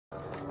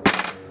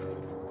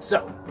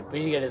So, we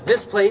need to get to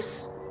this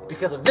place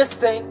because of this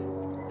thing,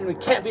 and we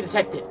can't be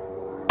detected.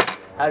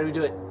 How do we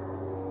do it?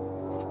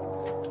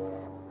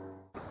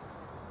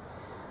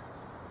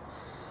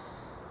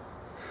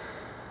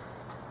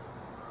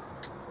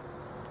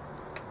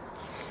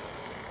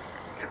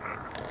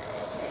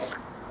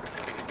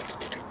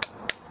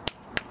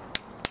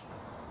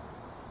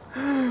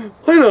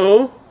 I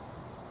know.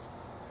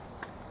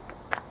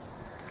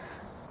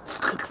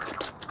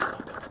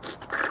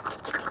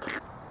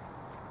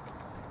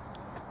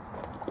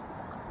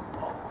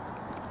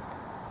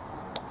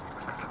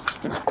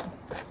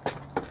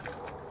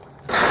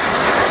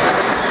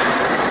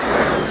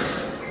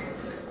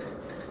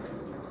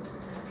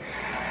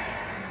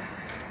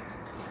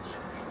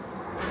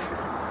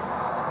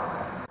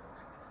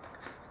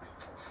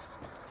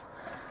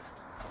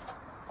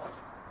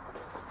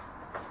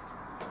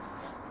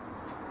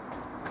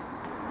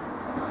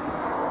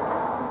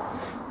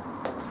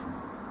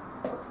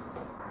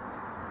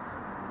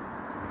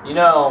 You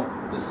know,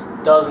 this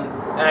doesn't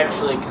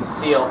actually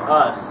conceal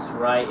us,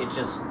 right? It's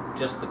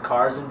just the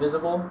car's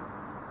invisible.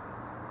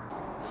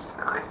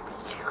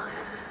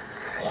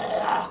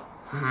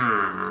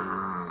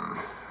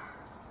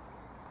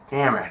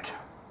 Damn it.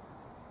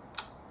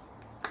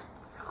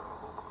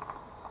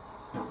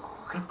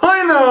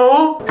 I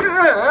know!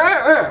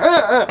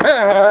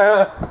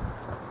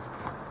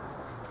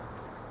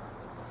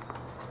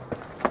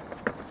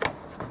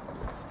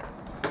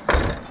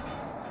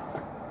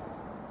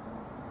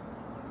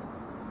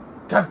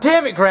 God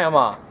damn it,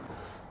 Grandma!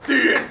 The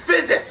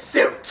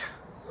Invisi-suit!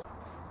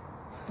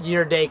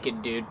 You're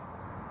naked, dude.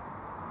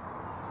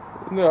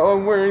 No,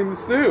 I'm wearing the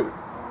suit.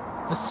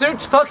 The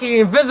suit's fucking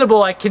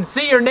invisible. I can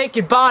see your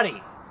naked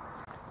body.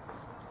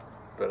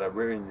 But I'm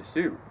wearing the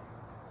suit.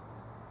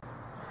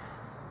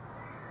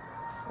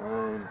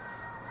 Fine.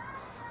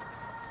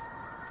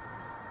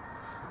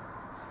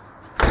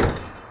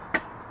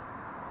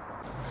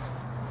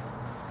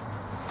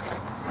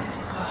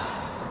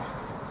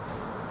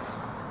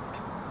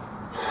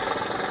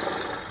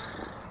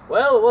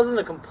 Well, it wasn't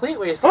a complete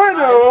waste of time. I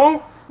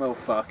know! Oh,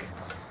 fuck.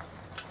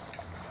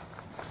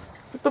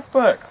 What the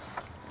fuck?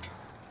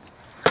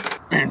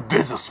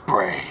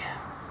 Invisi-spray.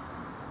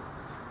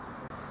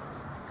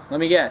 Let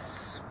me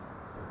guess.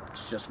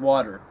 It's just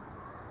water.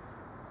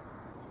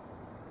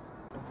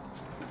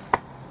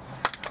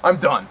 I'm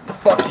done.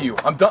 Fuck you.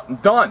 I'm done. I'm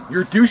done.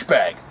 You're a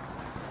douchebag.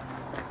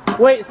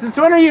 Wait, since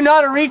when are you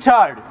not a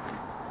retard?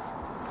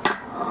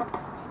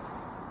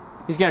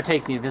 He's gonna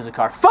take the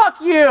Invisicar. Fuck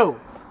you!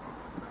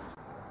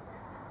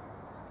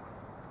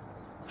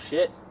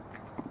 Shit.